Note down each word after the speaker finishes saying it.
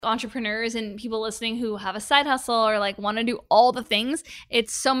entrepreneurs and people listening who have a side hustle or like want to do all the things,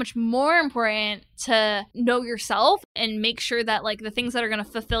 it's so much more important to know yourself and make sure that like the things that are going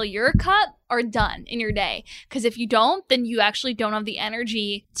to fulfill your cup are done in your day. Because if you don't, then you actually don't have the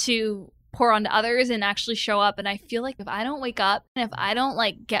energy to pour onto others and actually show up. And I feel like if I don't wake up and if I don't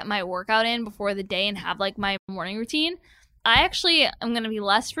like get my workout in before the day and have like my morning routine, I actually am going to be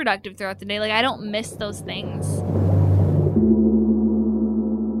less productive throughout the day. Like I don't miss those things.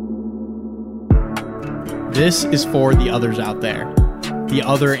 This is for the others out there, the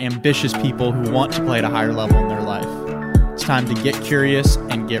other ambitious people who want to play at a higher level in their life. It's time to get curious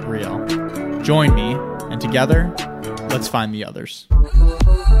and get real. Join me, and together, let's find the others.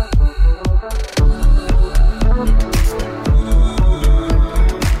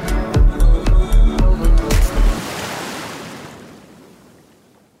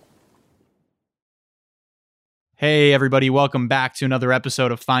 Hey, everybody. Welcome back to another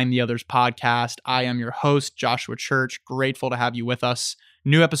episode of Find the Others podcast. I am your host, Joshua Church. Grateful to have you with us.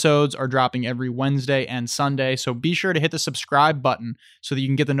 New episodes are dropping every Wednesday and Sunday, so be sure to hit the subscribe button so that you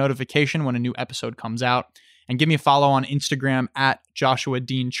can get the notification when a new episode comes out. And give me a follow on Instagram at Joshua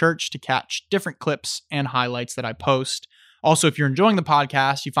Dean Church to catch different clips and highlights that I post. Also, if you're enjoying the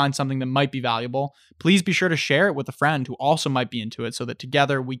podcast, you find something that might be valuable, please be sure to share it with a friend who also might be into it so that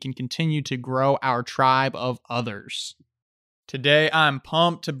together we can continue to grow our tribe of others. Today, I'm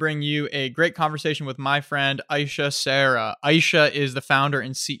pumped to bring you a great conversation with my friend Aisha Sarah. Aisha is the founder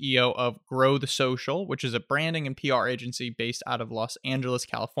and CEO of Grow the Social, which is a branding and PR agency based out of Los Angeles,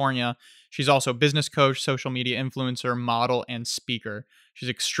 California. She's also a business coach, social media influencer, model, and speaker. She's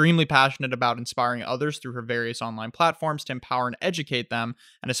extremely passionate about inspiring others through her various online platforms to empower and educate them,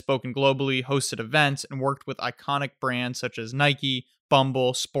 and has spoken globally, hosted events, and worked with iconic brands such as Nike,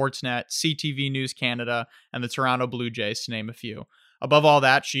 Bumble, Sportsnet, CTV News Canada, and the Toronto Blue Jays, to name a few. Above all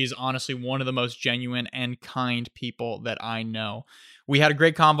that, she's honestly one of the most genuine and kind people that I know. We had a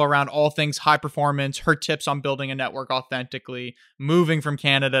great convo around all things high performance, her tips on building a network authentically, moving from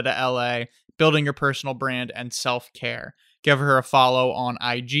Canada to LA, building your personal brand, and self-care. Give her a follow on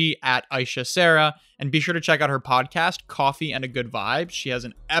IG at Aisha Sarah, and be sure to check out her podcast, Coffee and a Good Vibe. She has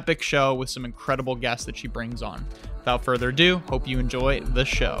an epic show with some incredible guests that she brings on. Without further ado, hope you enjoy the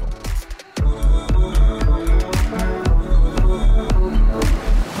show.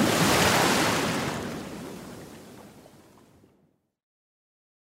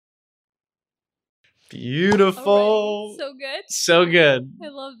 Beautiful. Right. So good. So good. I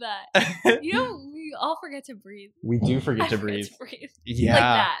love that. We all forget to breathe. We do forget to breathe. Yeah. Like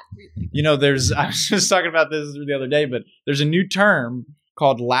that. You know, I was just talking about this the other day, but there's a new term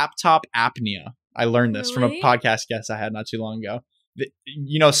called laptop apnea. I learned this from a podcast guest I had not too long ago.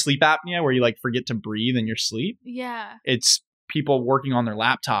 You know, sleep apnea, where you like forget to breathe in your sleep? Yeah. It's people working on their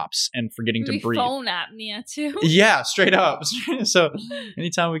laptops and forgetting to breathe. Phone apnea too. Yeah, straight up. So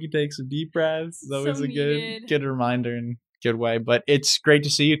anytime we can take some deep breaths, it's always So a good reminder and good way. But it's great to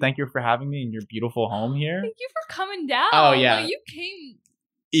see you. Thank you for having me in your beautiful home here. Thank you for coming down. Oh yeah, you came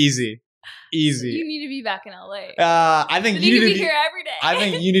easy. You need to be back in LA. I think you need to be here every day. I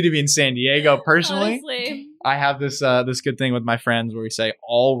think you need to be in San Diego personally. Honestly. I have this good thing with my friends where we say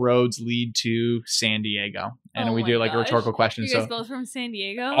all roads lead to San Diego, and we do like a rhetorical question. You guys both from San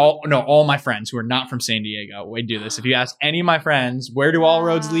Diego? All my friends who are not from San Diego, we do this. If you ask any of my friends, where do all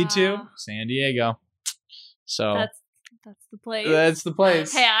roads lead to? San Diego. So that's the place. That's the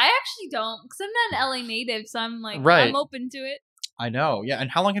place. Hey, I actually don't, because I'm not an LA native, so I'm like, right. I'm open to it. I know. Yeah.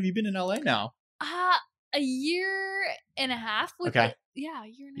 And how long have you been in LA now? A year and a half. Okay.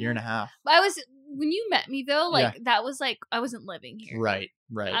 A year and a half. But when you met me though, that was like, I wasn't living here. Right.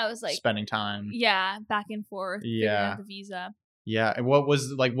 I was like spending time. Yeah. Back and forth. Yeah. The visa. Yeah. And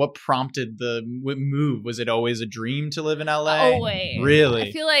what prompted the move? Was it always a dream to live in LA? Always. Really?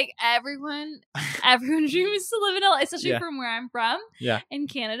 I feel like everyone dreams to live in LA, especially from where I'm from. Yeah. In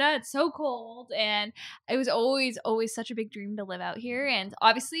Canada, it's so cold, and it was always such a big dream to live out here. And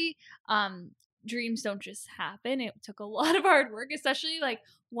obviously, dreams don't just happen. It took a lot of hard work, especially like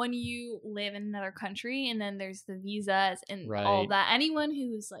when you live in another country, and then there's the visas and all that. Anyone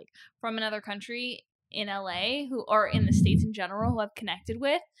who's like from another country in LA or in the States in general who I've connected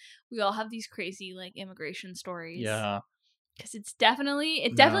with, we all have these crazy like immigration stories. Yeah. Because it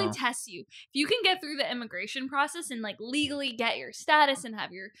definitely tests you. If you can get through the immigration process and like legally get your status and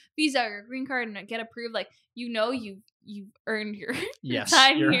have your visa or your green card and get approved, like you've earned your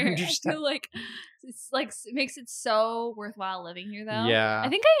time here. I feel like it's like it makes it so worthwhile living here though. Yeah. I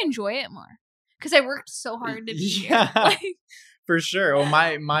think I enjoy it more because I worked so hard to be here. For sure. Well,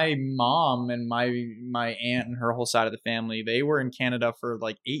 my mom and my aunt and her whole side of the family, they were in Canada for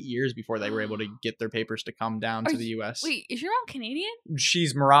like 8 years before they were able to get their papers to come down to the U.S. Wait, is your mom Canadian?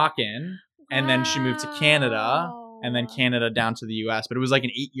 She's Moroccan, and then she moved to Canada, and then Canada down to the U.S. But it was like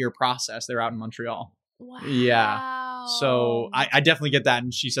an 8-year process. They're out in Montreal. Wow. Yeah. So I definitely get that,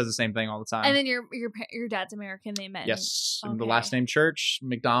 and she says the same thing all the time. And then your dad's American. They met. Yes, Okay. The last name Church,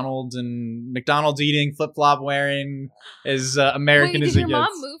 McDonald's eating, flip flop wearing, is American Wait, as did it your gets.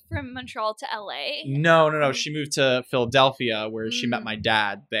 mom move from Montreal to LA? No. She moved to Philadelphia, where she met my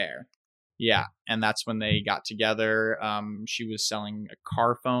dad there. Yeah, and that's when they got together. She was selling a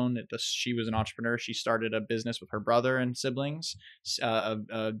car phone. She was an entrepreneur. She started a business with her brother and siblings,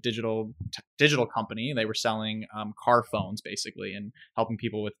 a digital company. They were selling car phones basically and helping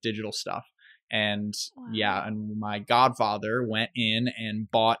people with digital stuff. And and my godfather went in and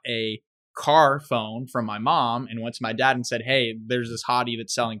bought a car phone from my mom and went to my dad and said, "Hey, there's this hottie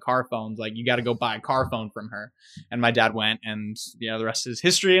that's selling car phones. Like, you got to go buy a car phone from her." And my dad went, and the rest is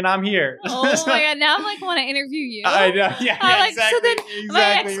history. And I'm here. Oh my god! Now I'm like want to interview you. I know. Yeah. Exactly. So then my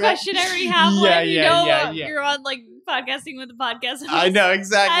next question, I already have one. You're on like podcasting with the podcast. I know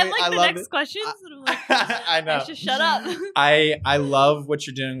exactly. I have like the next questions. And I'm like, I know. I should shut up. I love what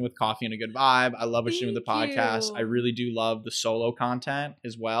you're doing with Coffee and a Good Vibe. I love what you're doing with the podcast. you. I really do love the solo content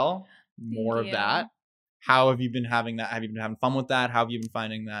as well. More of you. that. How have you been having that? Have you been having fun with that? How have you been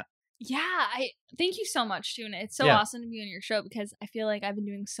finding that? Yeah, I thank you so much, Tuna. It's so awesome to be on your show because I feel like I've been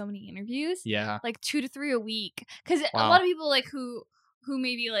doing so many interviews. Yeah. Like 2 to 3 a week. Because a lot of people like who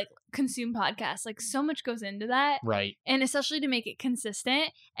maybe like consume podcasts, like so much goes into that. Right. And especially to make it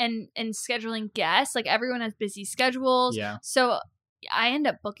consistent and scheduling guests. Like everyone has busy schedules. Yeah. So I end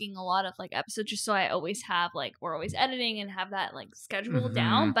up booking a lot of like episodes just so I always have like we're always editing and have that like schedule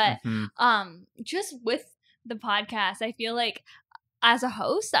down. But just with the podcast, I feel like as a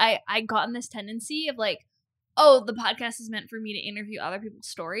host, I got in this tendency of like, oh, the podcast is meant for me to interview other people's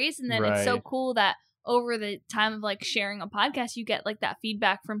stories. And then it's so cool that over the time of like sharing a podcast, you get like that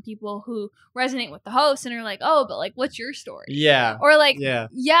feedback from people who resonate with the host and are like, oh, but like, what's your story? Yeah. Or like,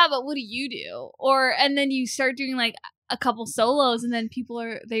 yeah, but what do you do? And then you start doing like a couple solos and then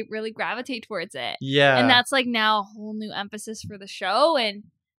they really gravitate towards it. Yeah. And that's like now a whole new emphasis for the show. And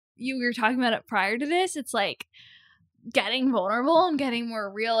we were talking about it prior to this. It's like getting vulnerable and getting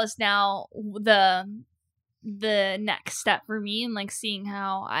more real is now the next step for me, and like seeing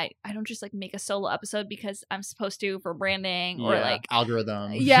how I don't just like make a solo episode because I'm supposed to for branding or like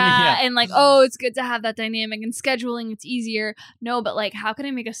algorithm. And like, oh, it's good to have that dynamic and scheduling, it's easier. No, but like, how can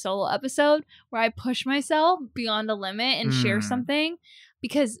I make a solo episode where I push myself beyond a limit and share something?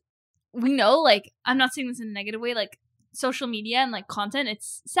 Because we know, like, I'm not saying this in a negative way, like social media and like content,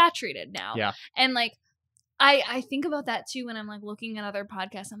 it's saturated now. Yeah. And like I think about that too when I'm like looking at other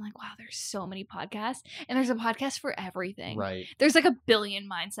podcasts. I'm like, wow, there's so many podcasts, and there's a podcast for everything. Right. There's like a billion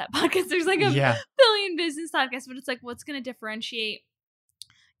mindset podcasts. There's like a billion business podcasts, but it's like, what's going to differentiate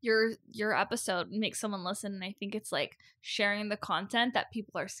your episode and make someone listen? And I think it's like sharing the content that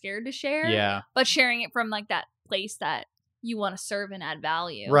people are scared to share. Yeah. But sharing it from like that place that you want to serve and add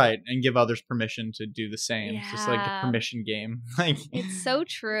value. Right. And give others permission to do the same. It's just like a permission game. Like, it's so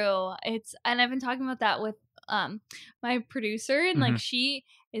true. And I've been talking about that with my producer, and like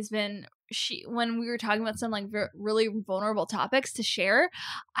when we were talking about some like really vulnerable topics to share,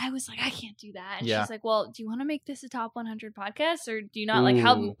 I was like, I can't do that. And she's like, well, do you want to make this a top 100 podcast, or do you not? Like,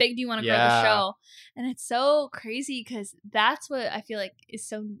 how big do you want to grow the show? And it's so crazy because that's what I feel like is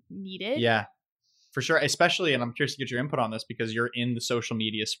so needed. Yeah. For sure, especially, and I'm curious to get your input on this because you're in the social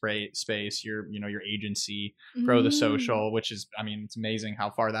media space. You're, your agency, Grow the Social, which is, I mean, it's amazing how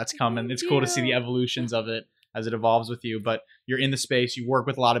far that's come, and it's cool to see the evolutions of it as it evolves with you. But you're in the space. You work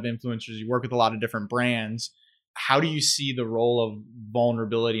with a lot of influencers. You work with a lot of different brands. How do you see the role of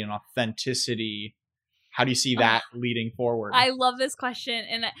vulnerability and authenticity? How do you see that leading forward? I love this question,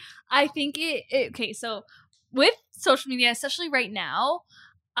 and I think okay. So with social media, especially right now,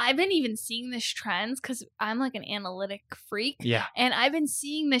 I've been even seeing this trend because I'm like an analytic freak. Yeah. And I've been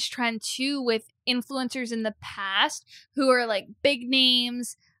seeing this trend too with influencers in the past who are like big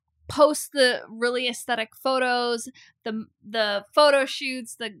names, post the really aesthetic photos, the photo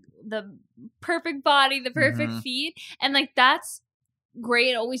shoots, the perfect body, the perfect feed. And like, that's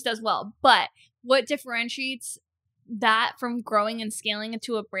great. It always does well. But what differentiates that from growing and scaling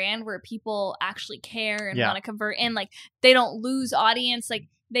into a brand where people actually care and want to convert, and like they don't lose audience, like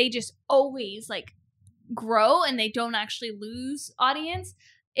they just always like grow and they don't actually lose audience,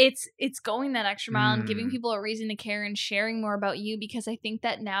 it's going that extra mile and giving people a reason to care and sharing more about you. Because I think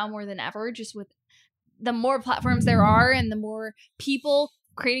that now more than ever, just with the more platforms there are and the more people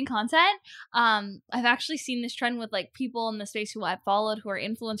creating content, I've actually seen this trend with like people in the space who I've followed who are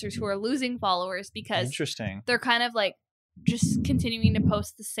influencers who are losing followers because Interesting. they're kind of like just continuing to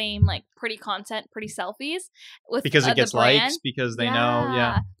post the same like pretty content, pretty selfies with Because it gets the brand. likes, because they know,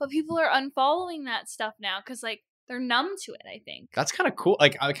 yeah. But people are unfollowing that stuff now because like they're numb to it, I think. That's kind of cool.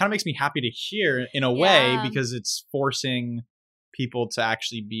 Like, it kind of makes me happy to hear in a way, because it's forcing people to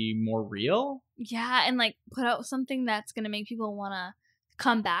actually be more real. Yeah, and like put out something that's going to make people want to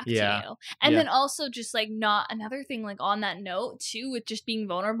come back to you. And Yeah. then also just like not another thing like on that note too with just being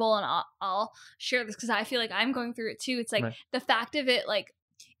vulnerable, and I'll share this because I feel like I'm going through it too. It's like the fact of it, like,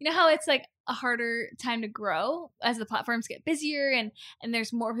 you know how it's like a harder time to grow as the platforms get busier and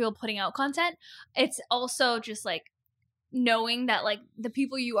there's more people putting out content. It's also just like knowing that like the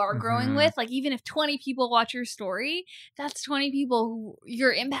people you are growing with, like even if 20 people watch your story, that's 20 people who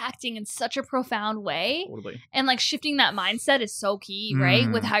you're impacting in such a profound way. Totally. And like shifting that mindset is so key, right?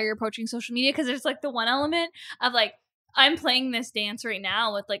 With how you're approaching social media, because there's like the one element of like, I'm playing this dance right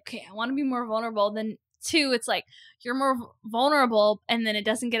now with like, okay, I want to be more vulnerable. Then two, it's like you're more vulnerable and then it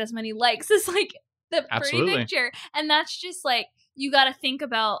doesn't get as many likes as like the pretty picture. And that's just like, you got to think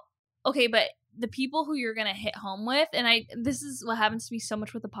about, okay, but the people who you're gonna hit home with, and this is what happens to me so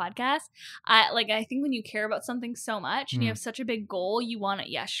much with the podcast. I think when you care about something so much and you have such a big goal, you want it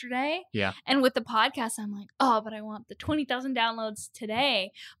yesterday. Yeah. And with the podcast, I'm like, oh, but I want the 20,000 downloads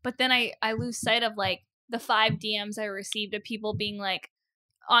today. But then I lose sight of like the 5 DMs I received of people being like,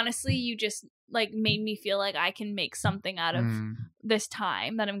 honestly, you just like made me feel like I can make something out of this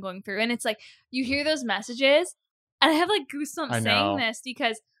time that I'm going through. And it's like you hear those messages, and I have like goosebumps saying this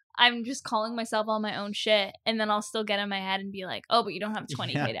because I'm just calling myself on my own shit, and then I'll still get in my head and be like, oh, but you don't have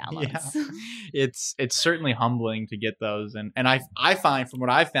 20K downloads. Yeah. It's certainly humbling to get those. And I find from what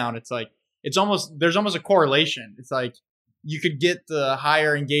I found, it's like, there's almost a correlation. It's like you could get the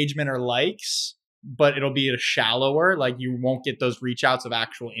higher engagement or likes, but it'll be a shallower, like you won't get those reach outs of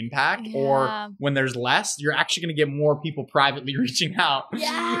actual impact. Yeah. Or when there's less, you're actually going to get more people privately reaching out.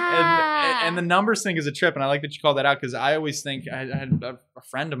 Yeah. And the numbers thing is a trip. And I like that you called that out, because I always think, I had a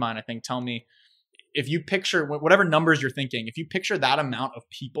friend of mine, I think, tell me, if you picture whatever numbers you're thinking, if you picture that amount of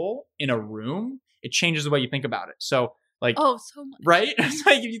people in a room, it changes the way you think about it. So like, oh, so much. Right? It's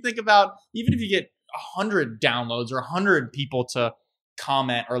like if you think about, even if you get 100 downloads or 100 people to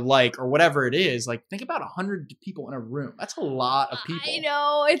comment or like or whatever it is, like think about 100 people in a room. That's a lot of people. I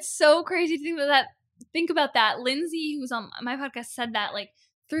know, it's so crazy to think about that. Lindsay, who was on my podcast, said that like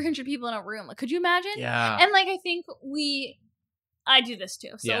 300 people in a room. Like, could you imagine? Yeah. And like I think I do this too.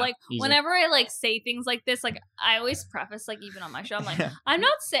 So like easy. Whenever I like say things like this, like I always preface, like even on my show, I'm like,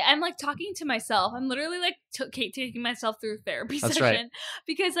 I'm like talking to myself. I'm literally like taking myself through a therapy session. Right.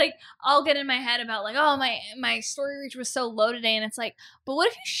 Because like I'll get in my head about like, oh, my story reach was so low today. And it's like, but what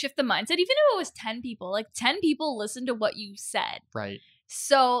if you shift the mindset? Even if it was 10 people, like 10 people listen to what you said. Right.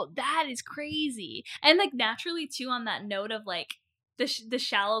 So that is crazy. And like naturally too, on that note of like, the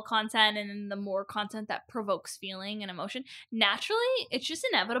shallow content and then the more content that provokes feeling and emotion, naturally it's just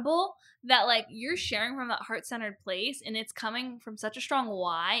inevitable that like you're sharing from that heart-centered place and it's coming from such a strong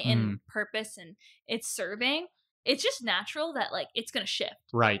why and purpose and it's serving. It's just natural that like it's gonna shift.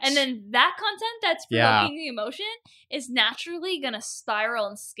 Right. And then that content that's provoking the emotion is naturally gonna spiral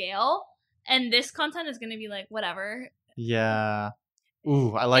and scale, and this content is gonna be like whatever. Yeah.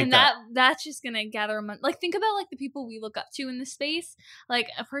 Ooh, I like that. And that's just gonna gather like think about like the people we look up to in this space. Like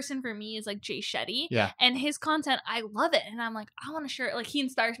a person for me is like Jay Shetty. Yeah. And his content, I love it. And I'm like, I want to share it. Like he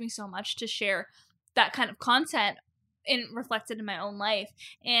inspires me so much to share that kind of content reflected in my own life.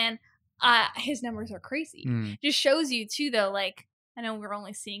 And his numbers are crazy. Just shows you too though, like I know we're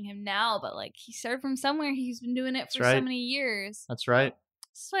only seeing him now, but like he started from somewhere. He's been doing it for so many years. That's right.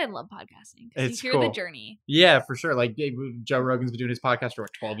 That's why I love podcasting. Because you hear the journey. Yeah, for sure. Like Joe Rogan's been doing his podcast for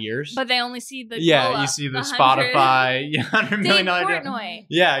 12 years. But they only see the you see the Spotify, $100 million. Dave Portnoy.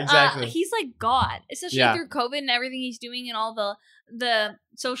 Yeah, exactly. He's like God, especially through COVID and everything he's doing and all the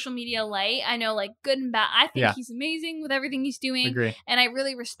social media light. I know like good and bad. I think he's amazing with everything he's doing. Agree. And I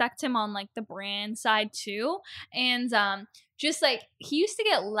really respect him on like the brand side too. And just like he used to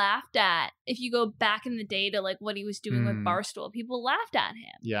get laughed at if you go back in the day to like what he was doing with Barstool. People laughed at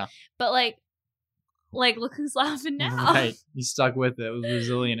him. Yeah. But like look who's laughing now. Right. He stuck with it. It was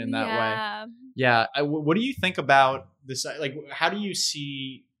resilient in that way. Yeah. What do you think about this? Like, how do you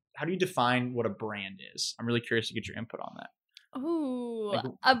define what a brand is? I'm really curious to get your input on that. Ooh, Like,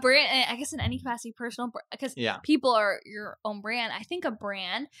 a brand, I guess in any capacity, personal, because yeah. people are your own brand. I think a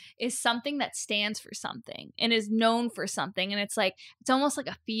brand is something that stands for something and is known for something. And it's like, it's almost like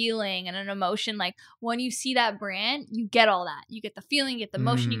a feeling and an emotion. Like when you see that brand, you get all that. You get the feeling, you get the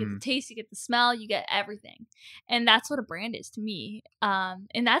emotion, you get the taste, you get the smell, you get everything. And that's what a brand is to me.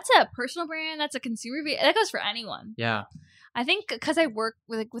 And that's a personal brand. That's a consumer. That goes for anyone. Yeah. I think because I work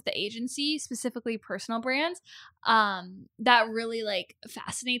with the agency, specifically personal brands, that really like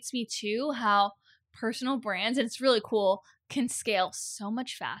fascinates me too, how personal brands, and it's really cool, can scale so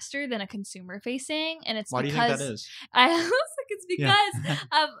much faster than a consumer facing. And it's Why do you think that is? I was like, it's because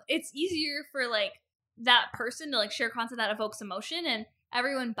Yeah. it's easier for like that person to like share content that evokes emotion, and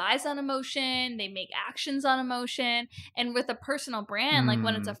everyone buys on emotion, they make actions on emotion. And with a personal brand, like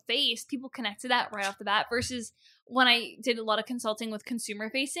when it's a face, people connect to that right off the bat, versus when I did a lot of consulting with consumer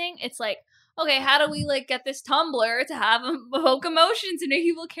facing, it's like, okay, how do we like get this tumbler to have evoke emotions and make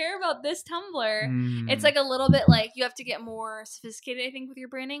people care about this tumbler? It's like a little bit like you have to get more sophisticated, I think, with your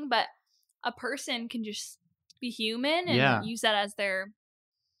branding, but a person can just be human and use that as their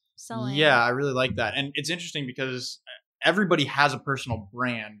selling. Yeah, I really like that. And it's interesting because everybody has a personal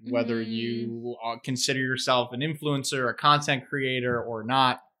brand, whether you consider yourself an influencer, a content creator, or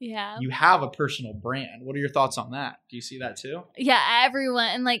not. Yeah. You have a personal brand. What are your thoughts on that? Do you see that too? Yeah, everyone,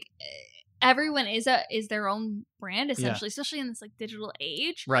 and like everyone is their own brand essentially, especially in this like digital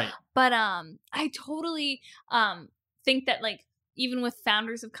age. Right. But I totally think that like even with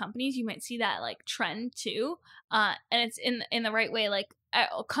founders of companies, you might see that like trend too. And it's in the right way. Like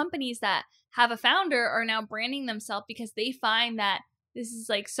companies that have a founder are now branding themselves because they find that this is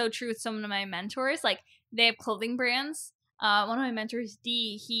like so true with some of my mentors. Like they have clothing brands. One of my mentors,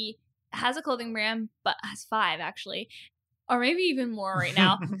 D, he has a clothing brand, but has 5 actually, or maybe even more right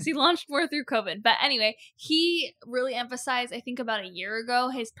now because he launched more through COVID. But anyway, he really emphasized, I think about a year ago,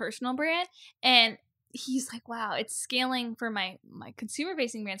 his personal brand, and he's like, wow, it's scaling for my consumer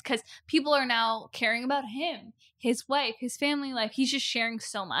facing brands because people are now caring about him, his wife, his family life. He's just sharing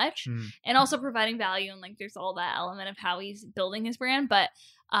so much and also providing value. And like, there's all that element of how he's building his brand. But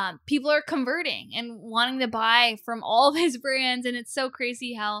people are converting and wanting to buy from all of his brands. And it's so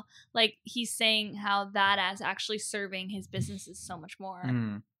crazy how like he's saying how that is actually serving his businesses so much more.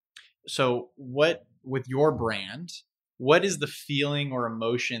 So what, with your brand, what is the feeling or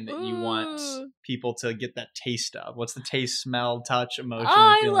emotion that you want people to get that taste of? What's the taste, smell, touch, emotion?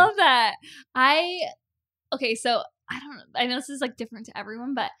 Oh, I love that. Okay, so I know this is like different to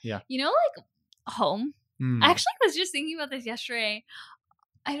everyone, but you know, like home. I actually was just thinking about this yesterday.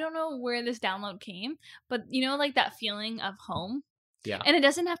 I don't know where this download came, but you know, like that feeling of home. Yeah. And it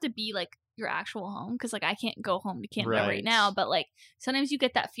doesn't have to be like your actual home, because like I can't go home to Canada right now, but like sometimes you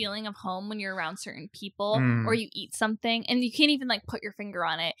get that feeling of home when you're around certain people or you eat something and you can't even like put your finger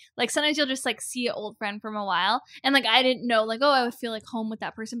on it. Like sometimes you'll just like see an old friend from a while and like I didn't know like, oh, I would feel like home with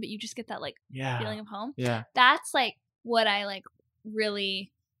that person, but you just get that like feeling of home. Yeah. That's like what I like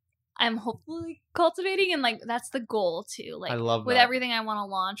really I'm hopefully cultivating, and like that's the goal too. Like I love with everything I want to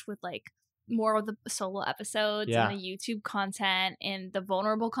launch with like more of the solo episodes and the YouTube content and the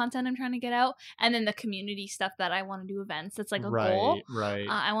vulnerable content I'm trying to get out, and then the community stuff that I want to do events. That's like a goal. Right.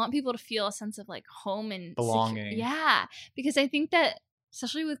 I want people to feel a sense of like home and belonging. Yeah, because I think that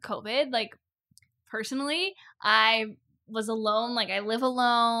especially with COVID, like personally, I was alone. Like I live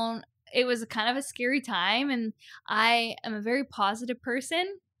alone. It was kind of a scary time, and I am a very positive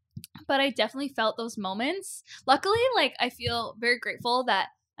person. But I definitely felt those moments. Luckily, like I feel very grateful that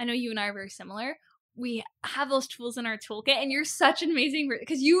I know you and I are very similar. We have those tools in our toolkit, and you're such an amazing,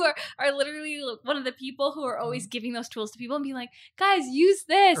 because you are literally one of the people who are always giving those tools to people and being like, guys, use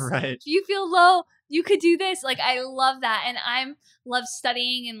this. Right. If you feel low, you could do this. Like I love that, and I love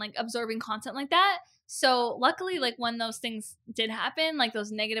studying and like absorbing content like that. So luckily, like when those things did happen, like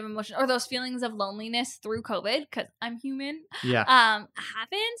those negative emotions or those feelings of loneliness through COVID, because I'm human,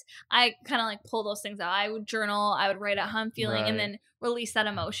 happened, I kind of like pull those things out. I would journal, I would write out how I'm feeling and then release that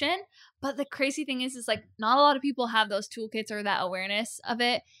emotion. But the crazy thing is like not a lot of people have those toolkits or that awareness of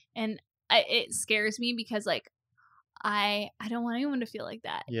it. And it scares me because like I don't want anyone to feel like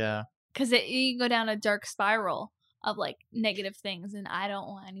that. Yeah. Because you go down a dark spiral of like negative things, and I don't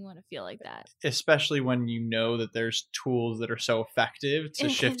want anyone to feel like that. Especially when you know that there's tools that are so effective to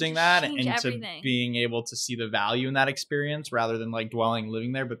shifting that and everything. To being able to see the value in that experience rather than like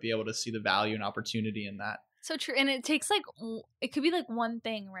living there, but be able to see the value and opportunity in that. So true. And it takes like, it could be like one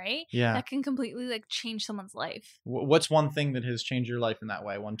thing, right? Yeah. That can completely like change someone's life. What's one thing that has changed your life in that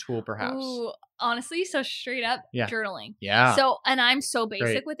way? One tool perhaps? Ooh, honestly, so straight up journaling. Yeah. So, and I'm so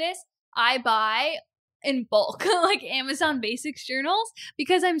basic with this. I buy in bulk, like Amazon Basics journals,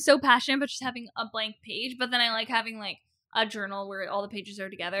 because I'm so passionate about just having a blank page. But then I like having like a journal where all the pages are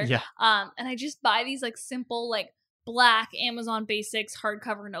together. Yeah. And I just buy these like simple like black Amazon Basics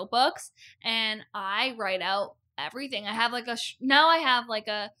hardcover notebooks, and I write out everything. I have like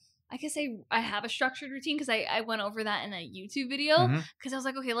I guess I have a structured routine because I went over that in a YouTube video because I was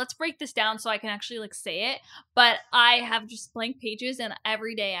like, okay, let's break this down so I can actually like say it. But I have just blank pages, and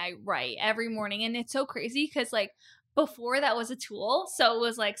every day I write every morning. And it's so crazy because like before that was a tool. So it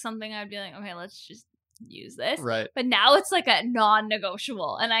was like something I'd be like, okay, let's just use this. Right. But now it's like a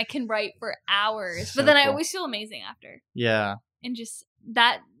non-negotiable, and I can write for hours. So but then I cool. always feel amazing after. Yeah. And just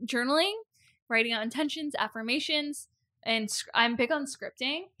that journaling, writing out intentions, affirmations. And I'm big on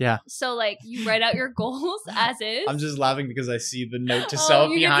scripting. Yeah. So, like, you write out your goals as is. I'm just laughing because I see the note to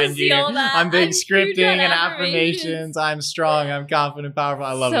self behind you. All that. I'm big huge scripting on and affirmations. I'm strong. I'm confident, powerful.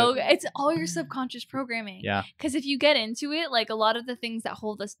 I love it. So, it's all your subconscious programming. Yeah. Because if you get into it, like, a lot of the things that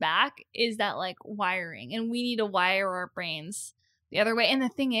hold us back is that, like, wiring. And we need to wire our brains the other way. And the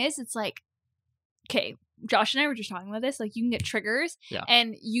thing is, it's like, okay, Josh and I were just talking about this. Like, you can get triggers,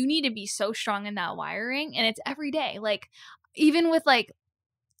 and you need to be so strong in that wiring, and it's every day. Like, even with like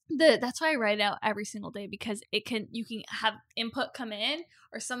that's why I write it out every single day, because you can have input come in,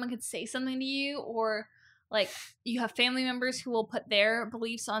 or someone could say something to you, or like you have family members who will put their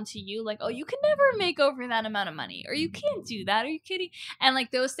beliefs onto you, like, oh, you can never make over that amount of money, or you can't do that. Are you kidding? And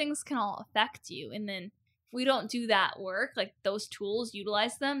like those things can all affect you. And then if we don't do that work, like those tools,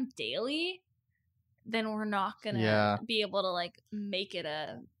 utilize them daily, then we're not gonna be able to like make it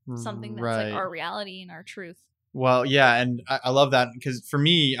something that's like our reality and our truth. Well, yeah, and I love that, because for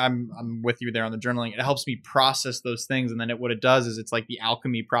me, I'm with you there on the journaling. It helps me process those things, and then what it does is it's like the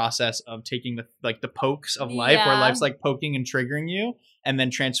alchemy process of taking the pokes of life, where life's like poking and triggering you, and then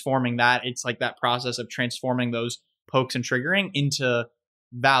transforming that. It's like that process of transforming those pokes and triggering into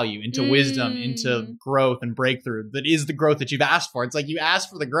value, into wisdom, into growth and breakthrough. That is the growth that you've asked for. It's like you ask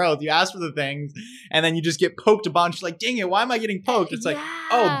for the growth, you ask for the things, and then you just get poked a bunch. Like, dang it, why am I getting poked? It's like,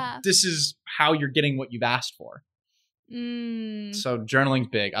 oh, this is how you're getting what you've asked for. So journaling's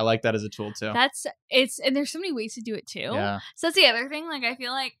big. I like that as a tool too. And there's so many ways to do it too. Yeah. So that's the other thing. Like, I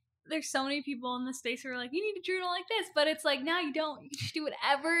feel like there's so many people in the space who are like, you need to journal like this, but it's like, no, you don't. You just do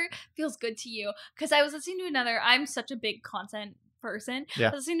whatever feels good to you. Because I was listening to I'm such a big content person. I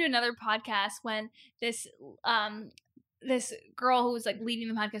was listening to another podcast when this girl who was like leading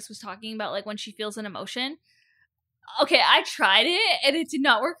the podcast was talking about like when she feels an emotion. Okay, I tried it and it did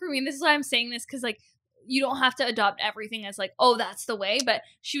not work for me. And this is why I'm saying this, because like you don't have to adopt everything as like, oh, that's the way. But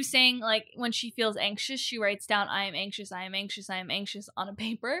she was saying like when she feels anxious, she writes down, I am anxious, I am anxious, I am anxious on a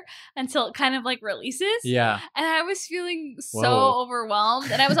paper until it kind of like releases. Yeah. And I was feeling so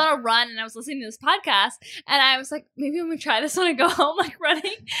overwhelmed. And I was on a run and I was listening to this podcast and I was like, maybe I'm going to try this when I go home, like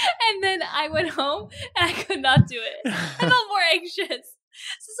running. And then I went home and I could not do it. I felt more anxious.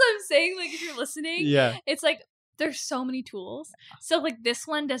 So I'm saying, like, if you're listening, it's like, there's so many tools. So like this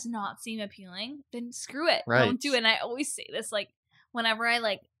one does not seem appealing, then screw it. Right. Don't do it. And I always say this, like whenever I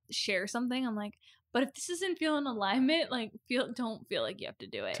like share something, I'm like, but if this doesn't feel in alignment, like don't feel like you have to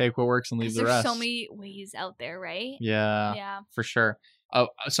do it. Take what works and leave the rest. There's so many ways out there, right? Yeah, for sure.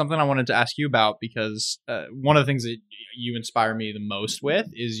 Something I wanted to ask you about, because one of the things that you inspire me the most with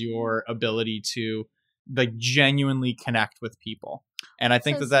is your ability to like genuinely connect with people. And I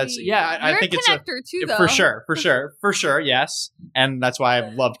think that's I think it's a connector too, though. For sure, yes. And that's why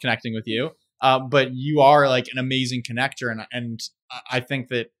I've loved connecting with you. But you are like an amazing connector, and I think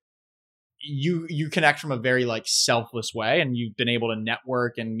that you connect from a very like selfless way, and you've been able to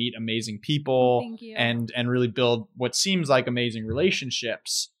network and meet amazing people. Thank you. and really build what seems like amazing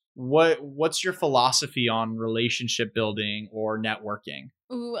relationships. What's your philosophy on relationship building or networking?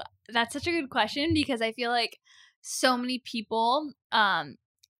 Ooh, that's such a good question, because I feel like so many people, and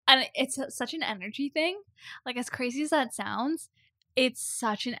it's such an energy thing. Like, as crazy as that sounds, it's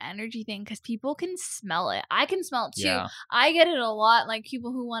such an energy thing because people can smell it. I can smell it too. Yeah. I get it a lot. Like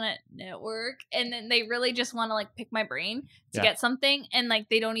people who want to network and then they really just want to like pick my brain to get something, and like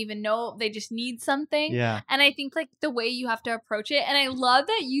they don't even know, they just need something. Yeah. And I think like the way you have to approach it, and I love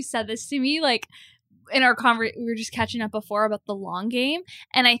that you said this to me, like in our we were just catching up before about the long game.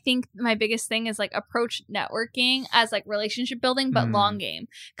 And I think my biggest thing is like approach networking as like relationship building, but long game.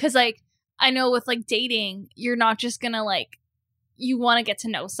 Cause like I know with like dating, you're not just gonna like, you want to get to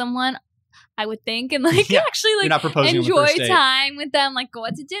know someone, I would think, and like actually like enjoy time with them, like go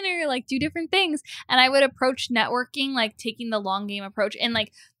out to dinner, like do different things. And I would approach networking like taking the long game approach, and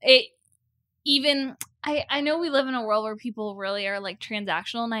like even I know we live in a world where people really are like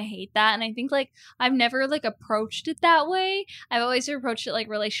transactional, and I hate that. And I think like I've never like approached it that way. I've always approached it like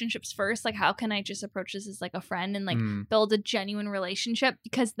relationships first. Like, how can I just approach this as like a friend and like build a genuine relationship?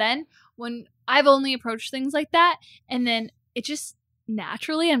 Because then when I've only approached things like that, and then it just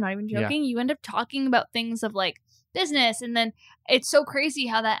naturally, I'm not even joking, you end up talking about things of like business, and then it's so crazy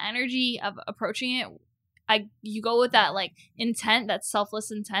how that energy of approaching it, you go with that like intent, that selfless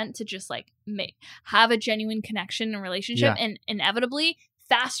intent to just like have a genuine connection and relationship, and inevitably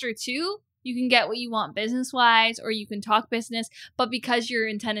faster too, you can get what you want business wise, or you can talk business, but because your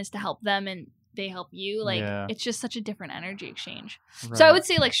intent is to help them and they help you, like it's just such a different energy exchange. Right. So I would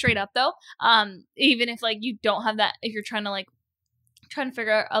say like straight up though, even if like you don't have that, if you're trying to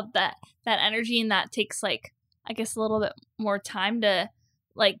figure out that energy, and that takes like I guess a little bit more time to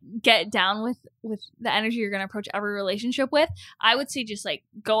like get down with the energy you're gonna approach every relationship with, I would say just like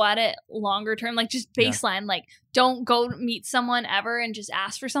go at it longer term, like just baseline, like don't go meet someone ever and just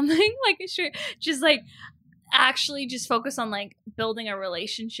ask for something like sure, just like actually just focus on like building a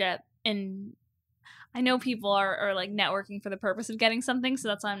relationship. And I know people are like networking for the purpose of getting something, so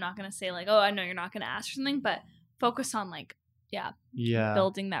that's why I'm not gonna say like, oh, I know you're not gonna ask for something, but focus on like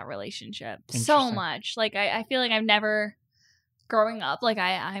building that relationship so much. Like I feel like I've never, growing up, like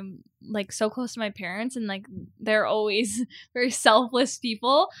I'm like so close to my parents, and like they're always very selfless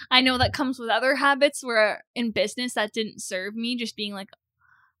people. I know that comes with other habits where in business that didn't serve me, just being like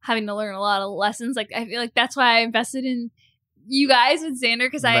having to learn a lot of lessons. Like I feel like that's why I invested in you guys with Xander,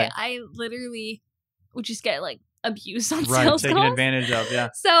 because I literally would just get like abused on sales taken calls. Advantage of.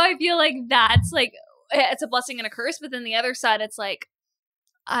 So I feel like that's like, it's a blessing and a curse, but then the other side, it's like,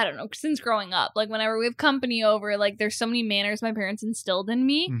 I don't know, since growing up, like whenever we have company over, like there's so many manners my parents instilled in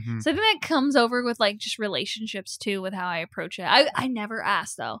me. So I think that comes over with like just relationships too, with how I approach it. I never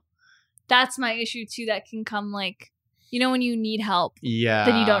ask though. That's my issue too. That can come like, you know, when you need help, then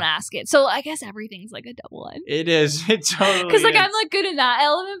you don't ask it. So I guess everything's like a double edge. It is. It totally Because like I'm like good in that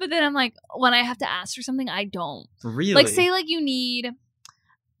element, but then I'm like, when I have to ask for something, I don't. Really? Like say like you need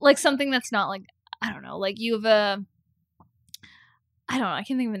like something that's not like, I don't know, like you have I don't know, I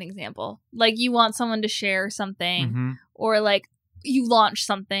can't think of an example. Like you want someone to share something, or like you launch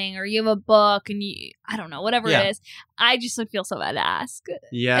something, or you have a book and I don't know, whatever it is. I just would feel so bad to ask.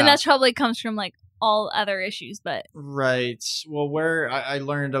 Yeah. And that's probably comes from like all other issues, but. Right. Well, where I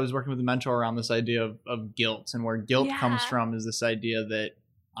learned, I was working with a mentor around this idea of guilt, and where guilt comes from is this idea that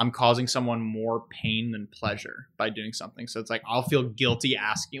I'm causing someone more pain than pleasure by doing something. So it's like, I'll feel guilty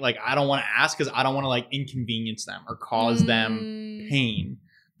asking. Like, I don't want to ask because I don't want to like inconvenience them or cause them pain.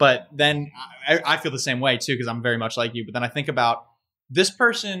 But then I feel the same way too, because I'm very much like you. But then I think about this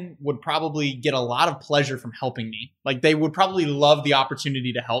person would probably get a lot of pleasure from helping me. Like they would probably love the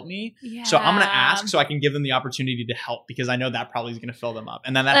opportunity to help me. Yeah. So I'm going to ask so I can give them the opportunity to help, because I know that probably is going to fill them up.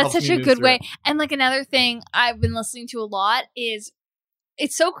 And then that's such a good way. And like another thing I've been listening to a lot is,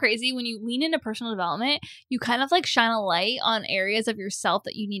 it's so crazy when you lean into personal development, you kind of like shine a light on areas of yourself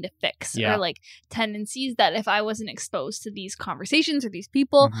that you need to fix, or like tendencies that if I wasn't exposed to these conversations or these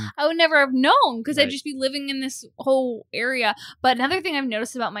people, I would never have known, because I'd just be living in this whole area. But another thing I've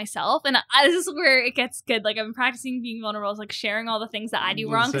noticed about myself, and this is where it gets good, like I've been practicing being vulnerable, is like sharing all the things that I do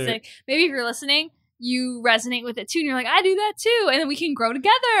wrong, because like, maybe if you're listening, you resonate with it too, and you're like, I do that too, and then we can grow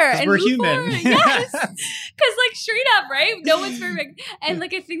together and we're human. Yes, because like straight up, right? No one's perfect. And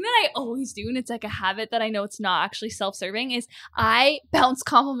like a thing that I always do, and it's like a habit that I know it's not actually self-serving, is I bounce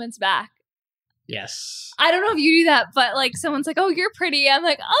compliments back. Yes. I don't know if you do that, but like someone's like, oh, you're pretty. I'm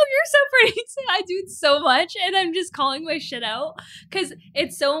like, oh, you're so pretty. So I do it so much, and I'm just calling my shit out, because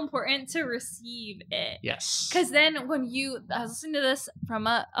it's so important to receive it. Yes. Because then I was listening to this from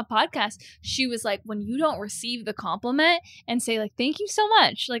a podcast. She was like, when you don't receive the compliment and say like, thank you so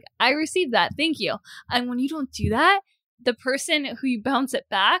much. Like I received that. Thank you. And when you don't do that, the person who you bounce it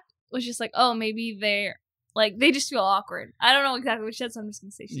back was just like, oh, maybe they just feel awkward. I don't know exactly what she said, so I'm just going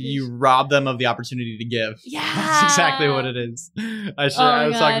to say you rob them of the opportunity to give. Yeah. That's exactly what it is. I was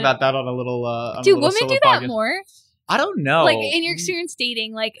talking about that on a little do women do that more? I don't know. Like in your experience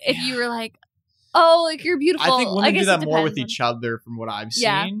dating, like if you were like, oh, like you're beautiful. I think women do that more with each other from what I've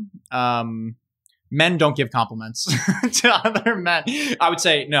seen. Men don't give compliments to other men. I would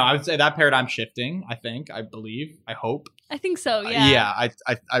say that paradigm shifting, I believe, I hope. I think so, yeah.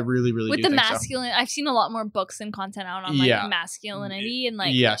 I really, really with do the think masculine, so. I've seen a lot more books and content out on like masculinity and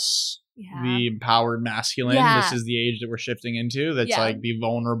like. Yes. the empowered masculine. Yeah. This is the age that we're shifting into. That's like be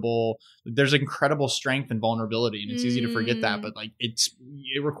vulnerable. There's incredible strength and vulnerability, and it's easy to forget that. But like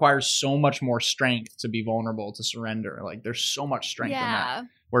it requires so much more strength to be vulnerable, to surrender. Like there's so much strength in that.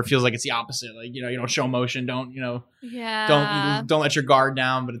 Where it feels like it's the opposite. Like, you don't show emotion. Don't let your guard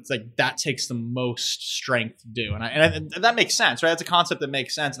down. But it's like that takes the most strength to do. And that makes sense, right? It's a concept that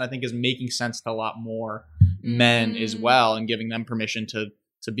makes sense. And I think is making sense to a lot more men as well, and giving them permission to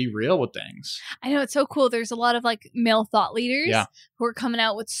be real with things. I know, it's so cool. There's a lot of like male thought leaders who are coming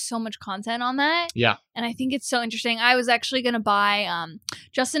out with so much content on that. Yeah. And I think it's so interesting. I was actually going to buy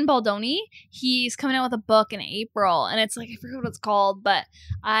Justin Baldoni. He's coming out with a book in April, and it's like, I forget what it's called, but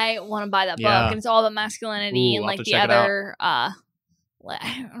I want to buy that book. And it's all about masculinity and like the other, I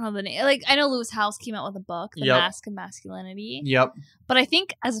don't know the name. Like I know Lewis Howes came out with a book, The Mask of Masculinity. Yep. But I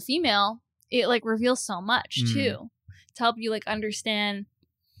think as a female, it like reveals so much too, to help you like understand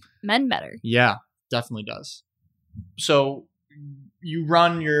men better. Yeah, definitely does. So you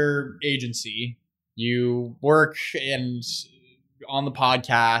run your agency, you work and on the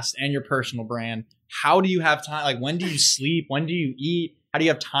podcast and your personal brand. How do you have time? Like when do you sleep? When do you eat? How do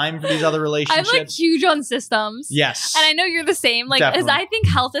you have time for these other relationships? I'm like huge on systems. Yes. And I know you're the same. Like, as I think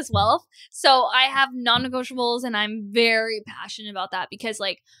health is wealth. So I have non-negotiables, and I'm very passionate about that because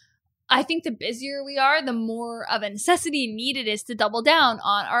like, I think the busier we are, the more of a necessity and need it is to double down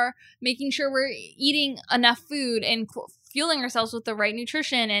on our making sure we're eating enough food and fueling ourselves with the right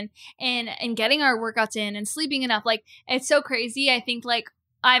nutrition and getting our workouts in and sleeping enough. Like, it's so crazy. I think like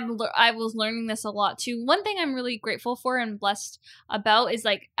I was learning this a lot too. One thing I'm really grateful for and blessed about is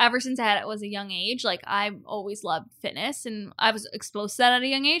like ever since I was a young age, like I've always loved fitness and I was exposed to that at a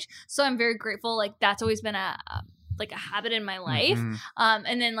young age. So I'm very grateful. Like that's always been a habit in my life.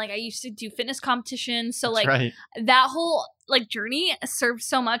 And then like I used to do fitness competitions. So like that whole like journey served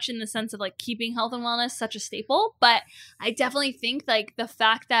so much in the sense of like keeping health and wellness such a staple. But I definitely think like the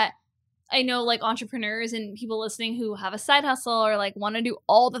fact that I know like entrepreneurs and people listening who have a side hustle or like want to do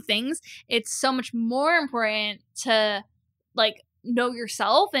all the things, it's so much more important to like know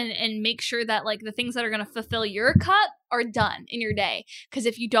yourself and make sure that like the things that are going to fulfill your cup are done in your day. Because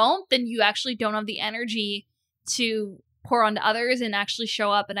if you don't, then you actually don't have the energy to pour onto others and actually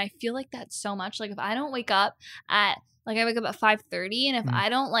show up. And I feel like that's so much like if I don't wake up at like I wake up at 5:30 and if I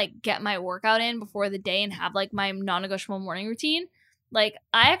don't like get my workout in before the day and have like my non-negotiable morning routine, like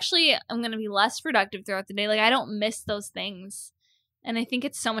I actually am going to be less productive throughout the day. Like I don't miss those things. And I think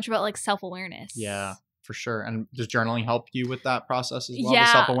it's so much about like self-awareness. Yeah, for sure. And does journaling help you with that process as well? Yeah,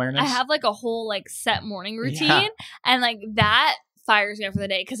 the self-awareness? I have like a whole like set morning routine and like that fires me up for the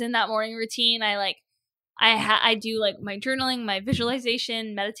day. Cause in that morning routine, I do like my journaling, my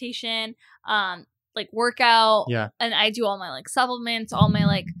visualization, meditation, like workout. Yeah. And I do all my like supplements, all my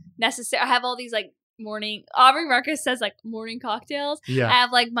like necessary. I have all these like morning. Aubrey Marcus says like morning cocktails. Yeah. I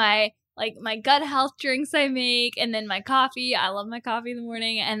have like my gut health drinks I make, and then my coffee. I love my coffee in the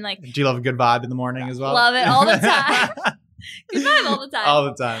morning, and like. Do you love a good vibe in the morning as well? Love it all the time. Good vibe all the time. All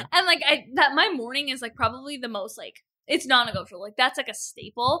the time. And like my morning is like probably the most like. It's non-negotiable. Like that's like a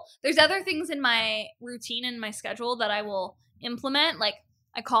staple. There's other things in my routine and my schedule that I will implement. Like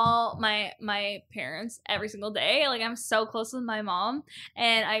I call my parents every single day. Like I'm so close with my mom,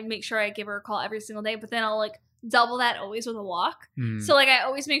 and I make sure I give her a call every single day. But then I'll like double that always with a walk. So like I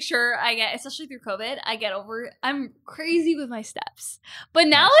always make sure I get, especially through COVID, I'm crazy with my steps. But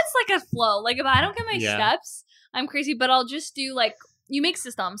now it's like a flow. Like if I don't get my steps, I'm crazy. But I'll just do like. You make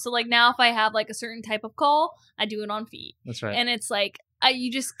systems. So like now if I have like a certain type of call, I do it on feet. That's right. And it's like you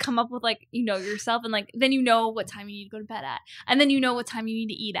just come up with like, you know yourself, and like then you know what time you need to go to bed at. And then you know what time you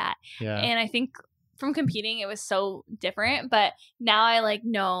need to eat at. Yeah. And I think from competing it was so different. But now I like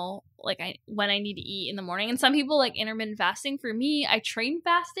know like when I need to eat in the morning. And some people like intermittent fasting. For me, I train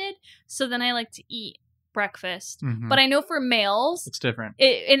fasted. So then I like to eat breakfast. But I know for males it's different.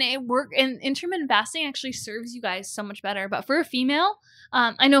 And intermittent fasting actually serves you guys so much better. But for a female,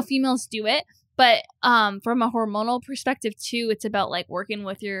 I know females do it, but from a hormonal perspective too, it's about like working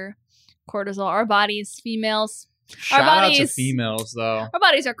with your cortisol. Our bodies, females. Shout out to females though. Our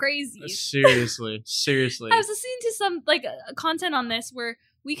bodies are crazy. Seriously. I was listening to some like content on this where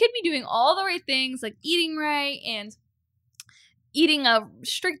we could be doing all the right things, like eating right and eating a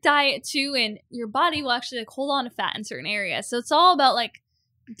strict diet too, and your body will actually like hold on to fat in certain areas. So it's all about like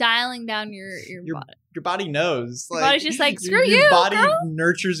dialing down your body. Your body knows. Your body's just like, screw your you, body girl.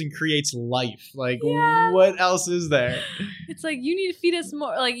 Nurtures and creates life. Like what else is there? It's like you need to feed us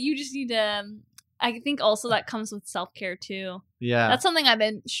more. Like you just need to. I think also that comes with self-care too. Yeah, that's something I've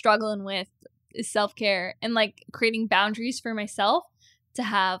been struggling with is self-care and like creating boundaries for myself to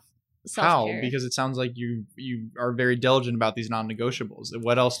have self-care. How? Because it sounds like you are very diligent about these non-negotiables.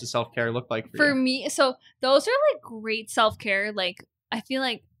 What else does self-care look like for you? For me, so those are like great self-care. Like I feel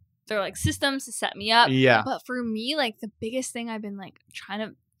like they're like systems to set me up. Yeah. But for me, like the biggest thing I've been like trying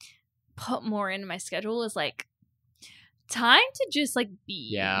to put more into my schedule is like time to just like be,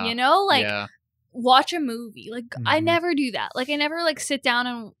 Yeah. you know, like Yeah. watch a movie. Like I Mhm. never do that. Like I never like sit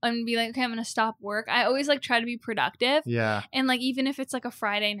down and be like, okay, I'm gonna stop work. I always like try to be productive. Yeah. And like even if it's like a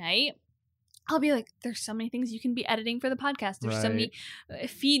Friday night, I'll be like, there's so many things you can be editing for the podcast. There's so many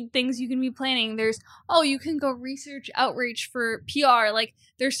feed things you can be planning. There's, you can go research outreach for PR. Like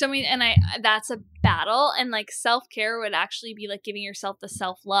there's so many, and that's a battle. And like self-care would actually be like giving yourself the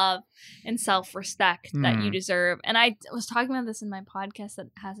self-love and self-respect that you deserve. And I was talking about this in my podcast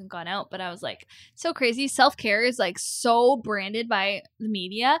that hasn't gone out, but I was like, so crazy. Self-care is like so branded by the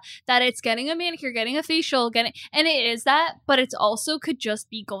media that it's getting a manicure, getting a facial, and it is that, but it's also could just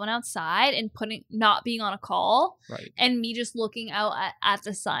be going outside and not being on a call, right, and me just looking out at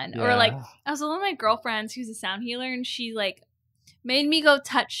the sun. Yeah. Or like I was with one of my girlfriends who's a sound healer, and she like made me go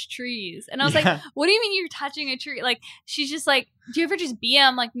touch trees, and I was like, what do you mean you're touching a tree? Like she's just like, do you ever just be?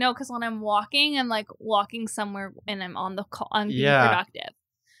 I'm like, no, because when I'm walking, I'm like walking somewhere and I'm on the call, I'm being productive.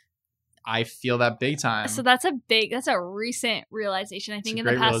 I feel that big time. So that's a recent realization. I think in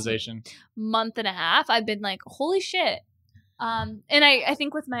the past month and a half, I've been like, holy shit. And I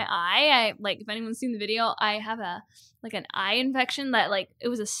think with my eye, I like, if anyone's seen the video, I have an eye infection that like, it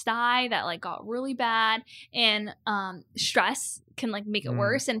was a sty that like got really bad, and stress can like make it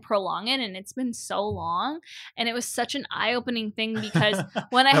worse and prolong it. And it's been so long, and it was such an eye-opening thing because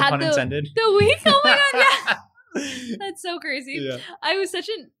when I had the week, oh my God, yeah. That's so crazy. Yeah. I was such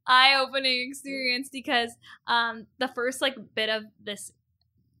an eye-opening experience because the first like bit of this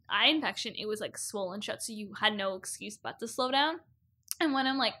eye infection, it was like swollen shut, so you had no excuse but to slow down. And when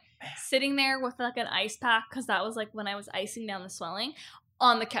I'm like sitting there with like an ice pack, because that was like when I was icing down the swelling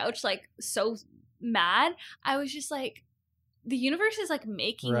on the couch, like so mad, I was just like, the universe is like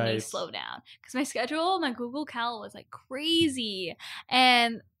making me slow down, because my schedule, my Google Cal was like crazy,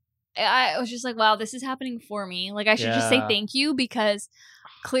 and I was just like, wow, this is happening for me. Like I should just say thank you, because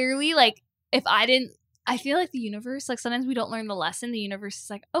clearly, like if I feel like the universe, like sometimes we don't learn the lesson. The universe is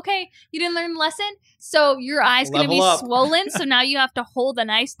like, okay, you didn't learn the lesson, so your eye's going to be swollen. So now you have to hold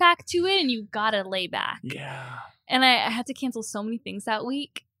an ice pack to it, and you got to lay back. Yeah. And I had to cancel so many things that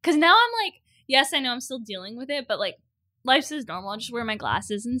week, because now I'm like, yes, I know I'm still dealing with it, but like life's is normal. I just wear my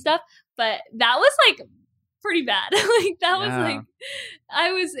glasses and stuff. But that was like pretty bad. Like that was like,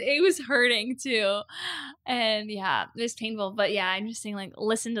 it was hurting too. And yeah, it was painful. But yeah, I'm just saying, like,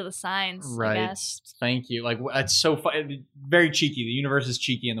 listen to the signs, I guess. Thank you. Like, it's so fun. Very cheeky. The universe is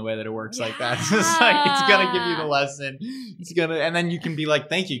cheeky in the way that it works like that. It's like, it's going to give you the lesson. And then you can be like,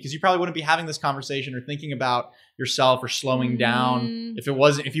 thank you. Because you probably wouldn't be having this conversation or thinking about yourself or slowing down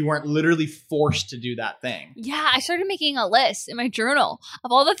if you weren't literally forced to do that thing. Yeah, I started making a list in my journal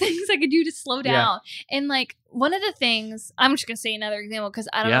of all the things I could do to slow down. And like one of the things, I'm just gonna say another example because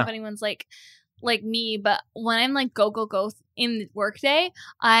I don't know if anyone's like me, but when I'm like go in the workday,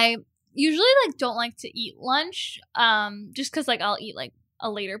 I usually like don't like to eat lunch, just because like I'll eat like a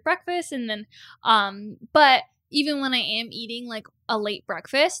later breakfast, and then but even when I am eating like a late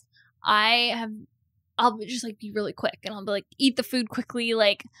breakfast, I'll just like be really quick, and I'll be like eat the food quickly.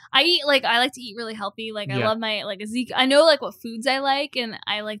 Like I like to eat really healthy. Like I love my like I know like what foods I like, and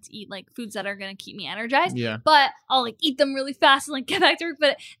I like to eat like foods that are gonna keep me energized. Yeah. But I'll like eat them really fast and like get back to work.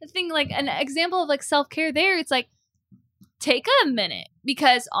 But the thing, like an example of like self-care there, it's like take a minute,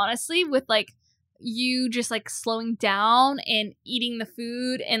 because honestly with like you just like slowing down and eating the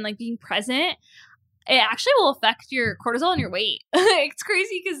food and like being present, it actually will affect your cortisol and your weight. It's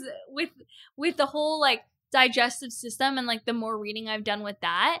crazy because with the whole like digestive system and like the more reading I've done with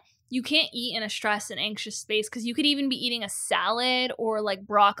that, you can't eat in a stressed and anxious space, because you could even be eating a salad or like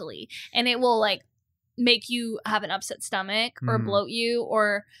broccoli, and it will like make you have an upset stomach or bloat you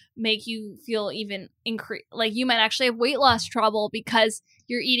or make you feel even like you might actually have weight loss trouble because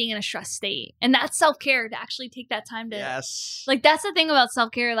you're eating in a stressed state. And that's self-care, to actually take that time to like, that's the thing about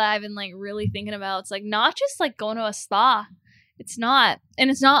self-care that I've been like really thinking about. It's like not just like going to a spa. It's not. And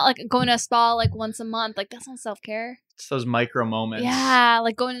it's not like going to a spa like once a month. Like that's not self-care. It's those micro moments. Yeah,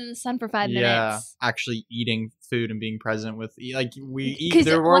 like going in the sun for 5 minutes. Yeah, actually eating food and being present with, like we eat.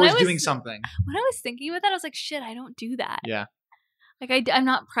 We're always doing something. When I was thinking about that, I was like, shit, I don't do that. Yeah. Like I'm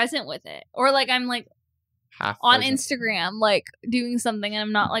not present with it. Or like I'm like on Instagram, like doing something, and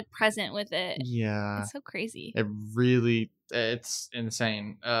I'm not like present with it. Yeah. It's so crazy. It's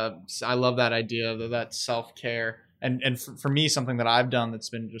insane. I love that idea of that self-care. And for me, something that I've done that's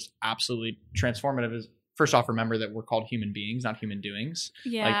been just absolutely transformative is, first off, remember that we're called human beings, not human doings.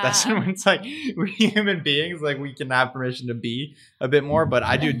 Yeah. Like that's when it's like we're human beings, like we can have permission to be a bit more. But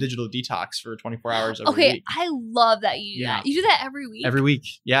I do a digital detox for 24 hours every week. I love that you do that. You do that every week? Every week.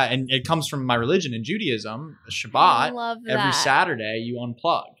 Yeah. And it comes from my religion in Judaism, Shabbat. I love that. Every Saturday you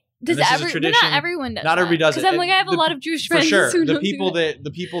unplug. Does but not everyone does. Not everybody does it. Because I'm like, I have a lot of Jewish friends. For sure. Who the don't people do that the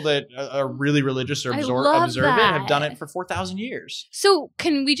people that are really religious or observe that. it have done it for 4,000 years. So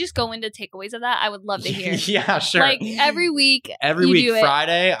can we just go into takeaways of that? I would love to hear. Yeah, sure. Like every week. Every week,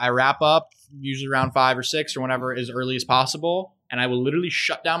 Friday, I wrap up usually around 5 or 6 or whenever as early as possible, and I will literally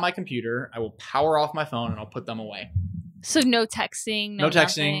shut down my computer. I will power off my phone and I'll put them away. So no texting,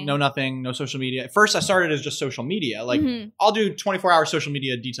 no nothing, no social media. At first, I started as just social media. Like I'll do 24-hour social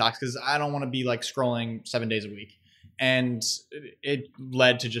media detox because I don't want to be like scrolling 7 days a week. And it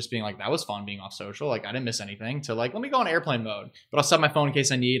led to just being like, that was fun being off social. Like I didn't miss anything, to like, let me go on airplane mode, but I'll set my phone in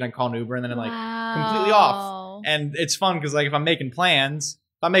case I need. I can call an Uber and then I'm like completely off. And it's fun because like if I'm making plans,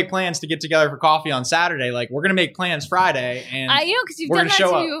 if I make plans to get together for coffee on Saturday, like we're going to make plans Friday. And I know, because you've done that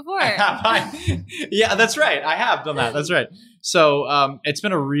to me before. Yeah, that's right. I have done that. That's right. So it's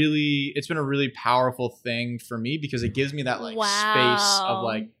been a really powerful thing for me because it gives me that like space of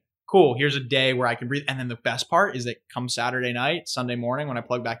like, cool, here's a day where I can breathe. And then the best part is that come Saturday night, Sunday morning, when I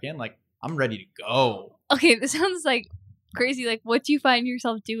plug back in, like I'm ready to go. Okay, this sounds like crazy. Like, what do you find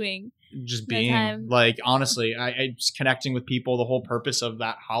yourself doing? Just being like, honestly, I just connecting with people. The whole purpose of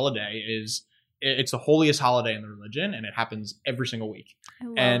that holiday is it's the holiest holiday in the religion, and it happens every single week. I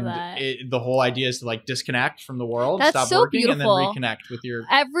love that. The whole idea is to like disconnect from the world, That's stop so working, beautiful. and then reconnect with your.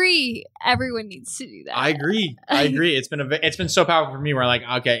 Everyone needs to do that. I agree. It's been so powerful for me. Where like,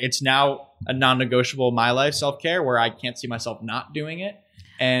 okay, it's now a non-negotiable in my life, self-care, where I can't see myself not doing it.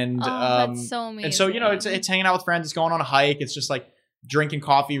 And that's so amazing. And so it's hanging out with friends. It's going on a hike. It's just like drinking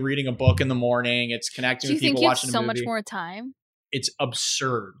coffee, reading a book in the morning. It's connecting with people, watching a movie. Do you think you have so much more time? It's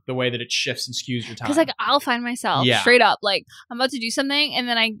absurd the way that it shifts and skews your time. Because like I'll find myself straight up like I'm about to do something and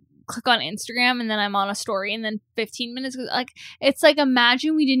then I click on Instagram and then I'm on a story and then 15 minutes like it's like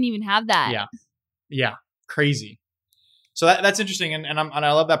imagine we didn't even have that. Yeah, crazy. So that's interesting, and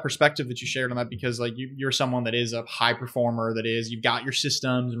I love that perspective that you shared on that because like you're someone that is a high performer, you've got your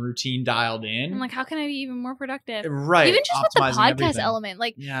systems and routine dialed in. I'm like, how can I be even more productive? Right. Even just with the podcast element,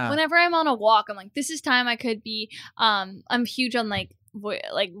 like whenever I'm on a walk, I'm like, this is time I could be. I'm huge on like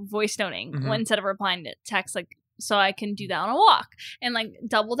voice noting instead of replying to text, like. So I can do that on a walk and like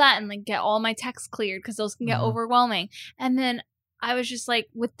double that and like get all my texts cleared because those can get overwhelming. And then I was just like,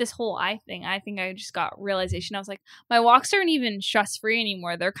 with this whole eye thing, I think I just got realization. I was like, my walks aren't even stress-free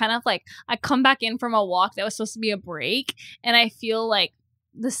anymore. They're kind of like, I come back in from a walk that was supposed to be a break and I feel like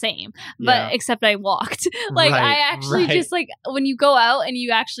the same, but except I walked. Like I actually just like, when you go out and you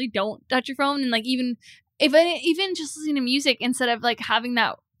actually don't touch your phone and like even just listening to music instead of like having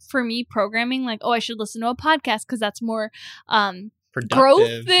that, for me, programming, like, oh, I should listen to a podcast because that's more productive.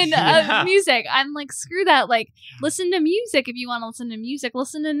 Growth than music. I'm like, screw that. Like, listen to music if you want to listen to music.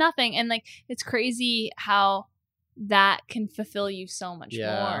 Listen to nothing. And like, it's crazy how that can fulfill you so much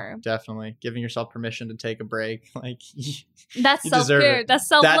more. Definitely. Giving yourself permission to take a break. Like, that's self-care. That's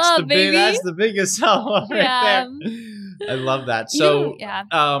self-love, baby. That's the biggest self-love right there. I love that. So,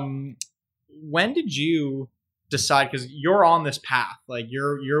 when did you decide, because you're on this path, like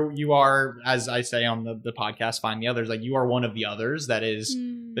you are, as I say on the podcast, Find the Others, like you are one of the others that is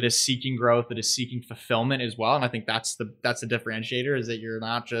seeking growth, that is seeking fulfillment as well. And I think that's the differentiator, is that you're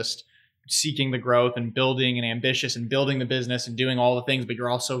not just seeking the growth and building and ambitious and building the business and doing all the things, but you're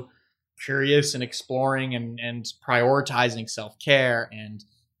also curious and exploring and prioritizing self-care and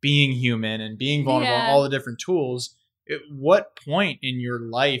being human and being vulnerable and all the different tools. At what point in your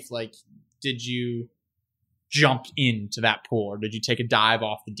life, like, did you jump into that pool, or did you take a dive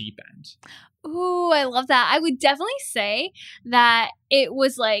off the deep end? Ooh, I love that. I would definitely say that it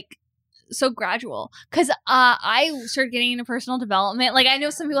was like so gradual, because I started getting into personal development. Like, I know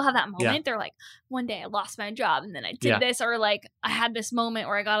some people have that moment. They're like, one day I lost my job and then I did this, or like I had this moment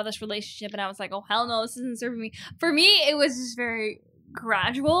where I got out of this relationship and I was like, oh hell no, this isn't serving me. For me, it was just very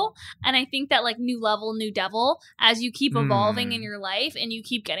gradual, and I think that like new level, new devil, as you keep evolving in your life and you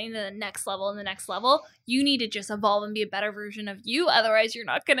keep getting to the next level and the next level, you need to just evolve and be a better version of you. Otherwise you're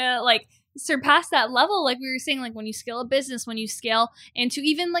not gonna like surpass that level, like we were saying, like when you scale a business, when you scale into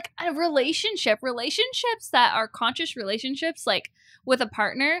even like a relationships that are conscious relationships, like with a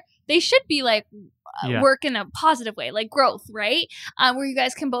partner, they should be like work in a positive way, like growth, right? Where you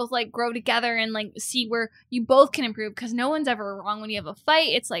guys can both like grow together and like see where you both can improve, because no one's ever wrong when you have a fight.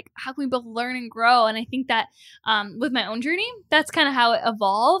 It's like, how can we both learn and grow? And I think that with my own journey, that's kind of how it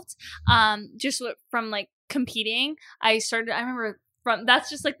evolved. From like competing, I remember that's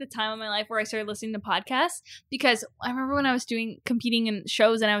just like the time of my life where I started listening to podcasts, because I remember when I was competing in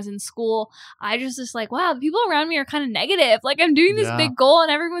shows and I was in school, I just like, wow, the people around me are kind of negative. Like I'm doing this big goal and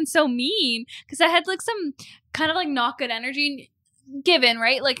everyone's so mean, because I had like some kind of like not good energy given,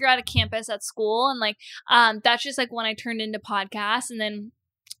 right? Like you're at a campus at school, and like that's just like when I turned into podcasts. And then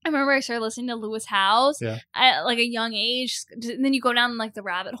I remember I started listening to Lewis Howes at like a young age. And then you go down like the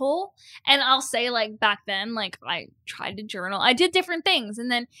rabbit hole. And I'll say like back then, like I tried to journal. I did different things. And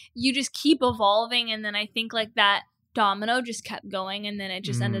then you just keep evolving. And then I think like that domino just kept going. And then it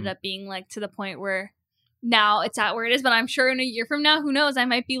just ended up being like to the point where now it's at where it is. But I'm sure in a year from now, who knows, I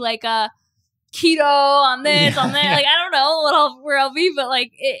might be like keto on this, on that. Like I don't know where I'll be, but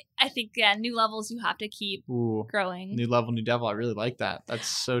like I think new levels, you have to keep growing. New level, new devil. I really like that. That's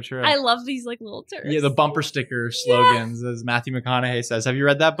so true. I love these like little terms. Yeah, the bumper sticker slogans, as Matthew McConaughey says. Have you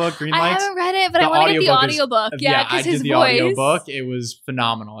read that book, Green Lights? I haven't read it, but I want to get the audiobook. Yeah, because his voice. Audiobook. It was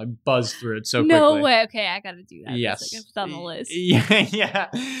phenomenal. I buzzed through it so quickly. No way. Okay, I got to do that. Yes, it's on the list. Yeah,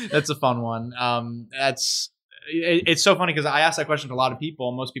 that's a fun one. It's so funny because I ask that question to a lot of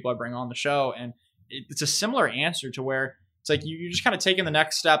people. Most people I bring on the show, and it's a similar answer to where it's like you're just kind of taking the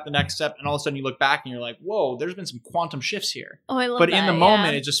next step, and all of a sudden you look back and you're like, whoa, there's been some quantum shifts here. Oh, I love but that. In the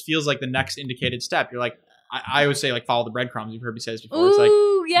moment, it just feels like the next indicated step. You're like, I always say like follow the breadcrumbs. You've heard me say this before. It's like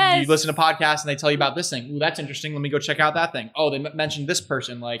you listen to podcasts and they tell you about this thing. Ooh, that's interesting. Let me go check out that thing. Oh, they mentioned this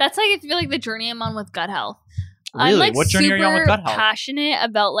person. Like that's like I feel like the journey I'm on with gut health. Really? I'm like what journey are you on with gut health? Passionate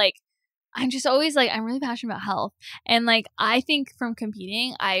about like. I'm just always like, I'm really passionate about health. And like, I think from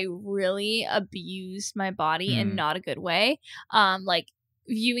competing, I really abused my body in not a good way. Like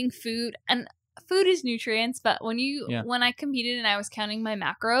viewing food, and food is nutrients, but when I competed and I was counting my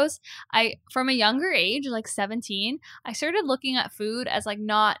macros, from a younger age, like 17, I started looking at food as like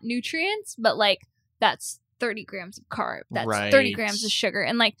not nutrients, but like that's 30 grams of carb. That's 30 grams of sugar.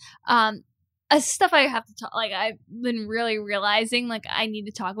 And like, stuff I have to talk, like I've been really realizing like I need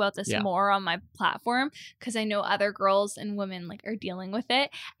to talk about this more on my platform, because I know other girls and women like are dealing with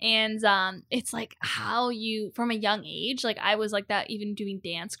it. And it's like how you, from a young age, like I was like that even doing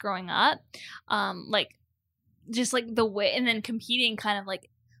dance growing up, like just like the way, and then competing kind of like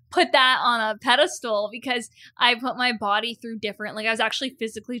put that on a pedestal, because I put my body through different, like I was actually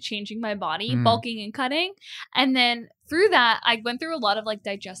physically changing my body, bulking and cutting. And then through that, I went through a lot of like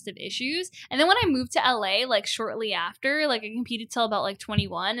digestive issues. And then when I moved to LA, like shortly after, like I competed till about like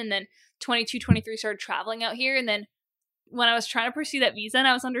 21, and then 22, 23 started traveling out here. And then when I was trying to pursue that visa and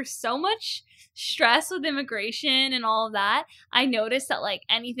I was under so much stress with immigration and all of that, I noticed that like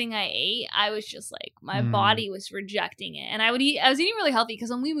anything I ate, I was just like, my body was rejecting it. And I was eating really healthy,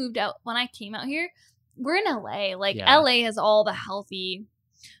 because when I came out here, we're in LA. Like LA has all the healthy,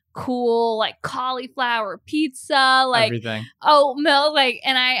 cool, like cauliflower pizza, like everything. Oat milk, like,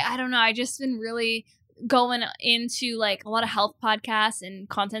 and I don't know, I just been really going into like a lot of health podcasts and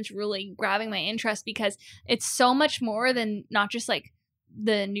content's really grabbing my interest, because it's so much more than not just like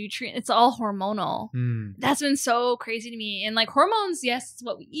the nutrient, it's all hormonal. That's been so crazy to me. And like hormones, yes, it's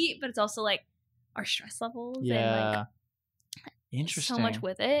what we eat, but it's also like our stress levels and like interesting, so much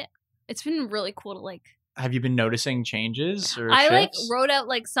with it. It's been really cool to like. Have you been noticing changes or I shifts? like wrote out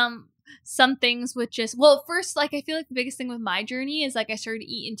like some things with just, well, first, like I feel like the biggest thing with my journey is like I started to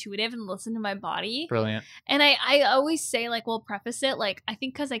eat intuitive and listen to my body. Brilliant. And I always say like, well, preface it, like I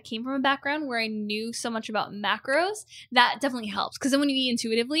think because I came from a background where I knew so much about macros, that definitely helps. Because then when you eat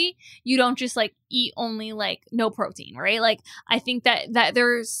intuitively, you don't just like eat only like no protein, right? Like I think that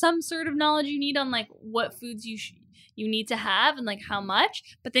there's some sort of knowledge you need on like what foods you need to have and like how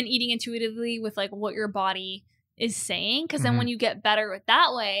much, but then eating intuitively with like what your body is saying, because then when you get better with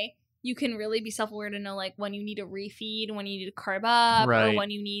that way, you can really be self-aware to know like when you need to refeed, when you need to carb up, or when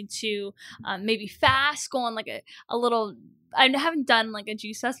you need to maybe fast, go on like a little, I haven't done like a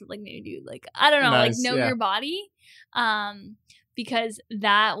juice fast, but like maybe do like, I don't know, like know your body, because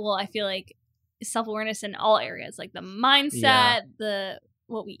that will, I feel like self-awareness in all areas, like the mindset, the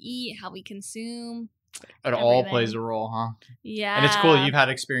what we eat, how we consume. It all plays a role, huh? Yeah. And it's cool you've had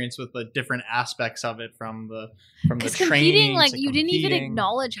experience with the different aspects of it, from the training, like you didn't even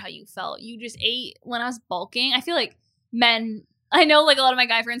acknowledge how you felt. You just ate. When I was bulking, I feel like men I know like a lot of my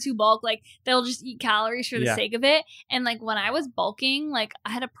guy friends who bulk, like they'll just eat calories for the Yeah. sake of it. And like when I was bulking, like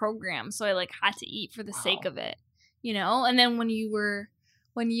I had a program, so I like had to eat for the sake Wow. of it, you know. And then when you were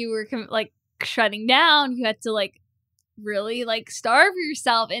like shutting down, you had to like really like starve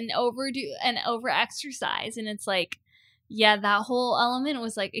yourself and over exercise. And it's like, yeah, that whole element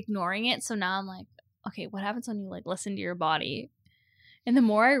was like ignoring it. So now I'm like, okay, what happens when you like listen to your body? And the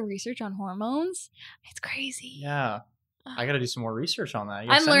more I research on hormones, it's crazy. Yeah. I got to do some more research on that. You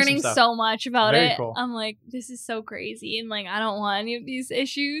gotta I'm send me some learning stuff. so much about Very it. cool. I'm like, this is so crazy. And like, I don't want any of these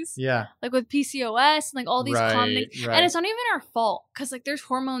issues. Yeah. Like with PCOS and like all these common things. Right. And it's not even our fault because like there's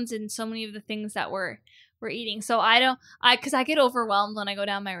hormones in so many of the things that we're eating. So because I get overwhelmed when I go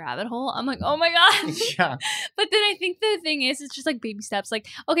down my rabbit hole. I'm like, oh my gosh. Yeah. But then I think the thing is, it's just like baby steps. Like,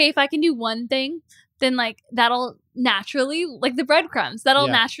 okay, if I can do one thing, then like that'll naturally, like the breadcrumbs, that'll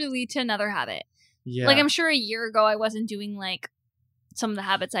Yeah. naturally lead to another habit. Yeah. Like I'm sure a year ago I wasn't doing like some of the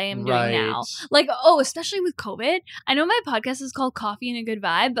habits I am Right. doing now. Like, especially with COVID. I know my podcast is called Coffee and a Good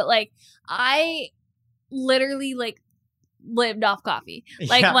Vibe, but like I literally like lived off coffee.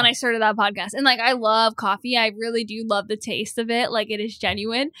 Like Yeah. when I started that podcast. And like I love coffee. I really do love the taste of it. Like it is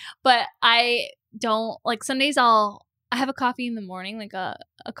genuine. But I don't like some days I have a coffee in the morning, like a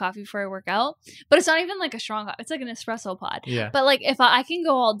coffee before I work out. But it's not even like a strong coffee. It's like an espresso pod. Yeah. But like if I can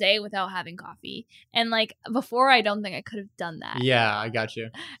go all day without having coffee. And like before I don't think I could have done that. Yeah, I got you.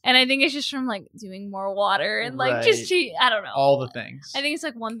 And I think it's just from like doing more water and like just I don't know. All the things. I think it's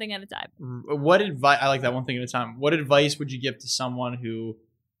like one thing at a time. What advice? I like that one thing at a time. What advice would you give to someone who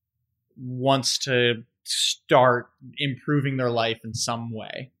wants to start improving their life in some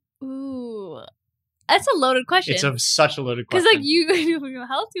way? Ooh. That's a loaded question. It's such a loaded Because question. like you your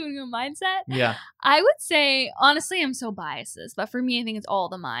health, your mindset. Yeah. I would say, honestly, I'm so biased, but for me, I think it's all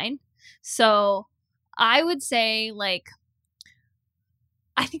the mind. So I would say, like,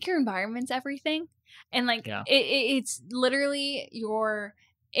 I think your environment's everything. And, like, Yeah. it's literally your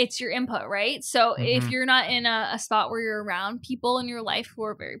input, right? So if Mhm. you're not in a spot where you're around people in your life who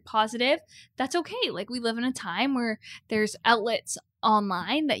are very positive, that's okay. Like, we live in a time where there's outlets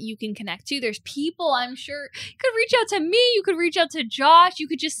online that you can connect to. There's people, I'm sure you could reach out to me, you could reach out to Josh, you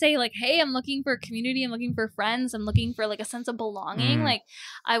could just say like, hey, I'm looking for a community, I'm looking for friends, I'm looking for like a sense of belonging. Like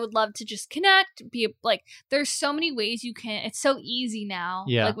I would love to just connect, like there's so many ways you can. It's so easy now,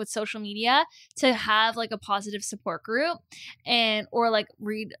 like with social media, to have like a positive support group and or like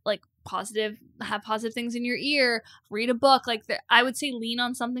read like have positive things in your ear, read a book. Like I would say lean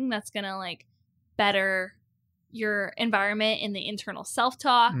on something that's gonna like better your environment in the internal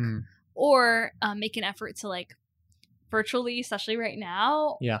self-talk or make an effort to like virtually, especially right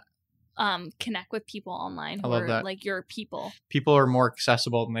now, connect with people online who are that. like your people. People are more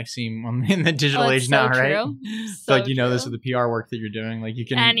accessible than they seem in the digital age it's now, so right? true. So like, you know, this is the PR work that you're doing. Like you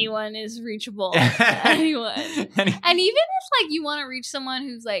can anyone is reachable. Anyone. And even if like you want to reach someone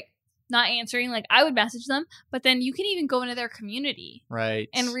who's like not answering, like I would message them, but then you can even go into their community, right,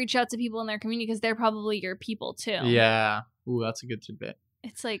 and reach out to people in their community because they're probably your people too. Yeah. Ooh, that's a good tidbit.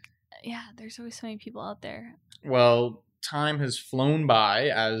 It's like, yeah, there's always so many people out there. Well, time has flown by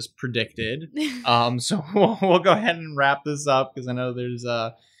as predicted. So we'll go ahead and wrap this up because I know there's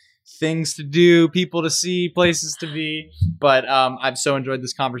things to do, people to see, places to be. But I've so enjoyed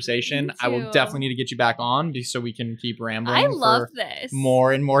this conversation. Me I will too. definitely need to get you back on so we can keep rambling. I love for this.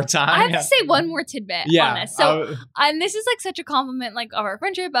 more and more time. I have to say one more tidbit on this. So, and this is like such a compliment, like of our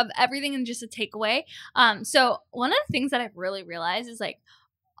friendship, of everything, and just a takeaway. So one of the things that I've really realized is like,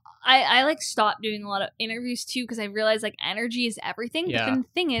 I like stopped doing a lot of interviews too because I realized like energy is everything. Yeah. But the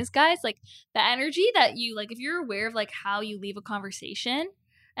thing is, guys, like the energy that you like, if you're aware of like how you leave a conversation,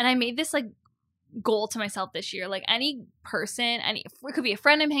 and I made this like goal to myself this year, like any person, it could be a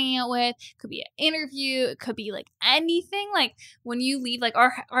friend I'm hanging out with, it could be an interview, it could be like anything. Like when you leave, like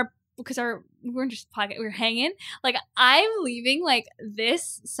we're just we're hanging. Like I'm leaving like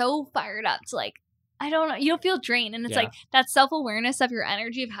this so fired up to like. I don't know. You don't feel drained. And it's like that self-awareness of your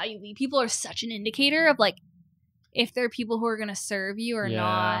energy, of how you lead people, are such an indicator of like if there are people who are going to serve you or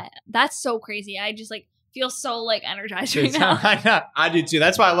not. That's so crazy. I just like feel so like energized right now. I do too.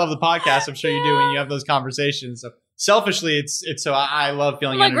 That's why I love the podcast. I'm sure you do when you have those conversations. So selfishly, it's so I love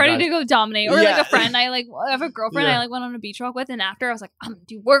feeling I'm like energized. ready to go dominate. Or like a friend, I have a girlfriend I like went on a beach walk with, and after I was like, I'm gonna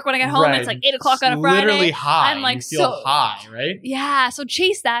do work when I get home. Right. It's like 8:00 on a Friday. Literally high. I'm like you feel high, right? Yeah. So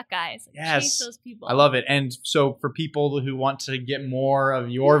chase that, guys. Like, yes. Chase those people. I love it. And so for people who want to get more of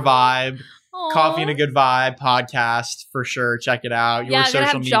your vibe, Coffee and a Good Vibe podcast for sure. Check it out. Your Yeah, social gonna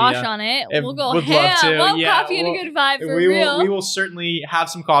have media. Josh on it. We'll go would ham. love to. Well, Yeah, Coffee and a Good Vibe for we real. We will certainly have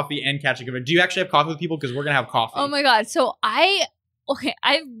some coffee and catch a good vibe. Do you actually have coffee with people? Because we're gonna have coffee. Oh my god! So I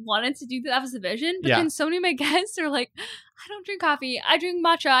wanted to do that as a vision, but then so many of my guests are like, I don't drink coffee. I drink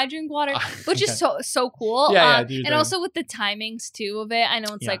matcha. I drink water, which is so cool. Yeah, and also with the timings too of it. I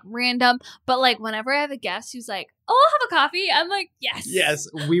know it's like random, but like whenever I have a guest who's like, "Oh, I'll have a coffee," I'm like, yes,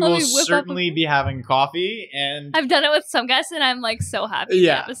 we will certainly be having coffee, and I've done it with some guests, and I'm like so happy.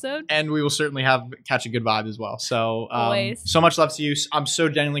 Yeah, the episode, and we will certainly have catch a good vibe as well. So, always. So much love to you. I'm so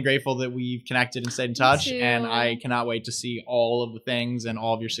genuinely grateful that we've connected and stayed in touch, and I cannot wait to see all of the things and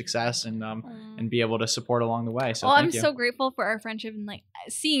all of your success, and be able to support along the way. So, I'm so grateful for our friendship and like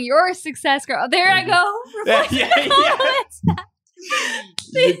seeing your success grow. There I go.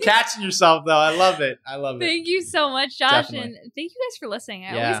 You're catching yourself though. I love it. Thank you so much, Josh. Definitely. And thank you guys for listening.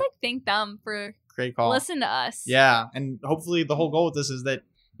 I always like thank them for great call. Listen to us. Yeah. And hopefully the whole goal with this is that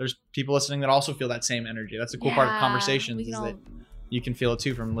there's people listening that also feel that same energy. That's the cool part of conversations is that you can feel it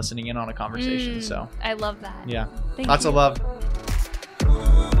too from listening in on a conversation. So I love that. Yeah. Thank Lots you. of love.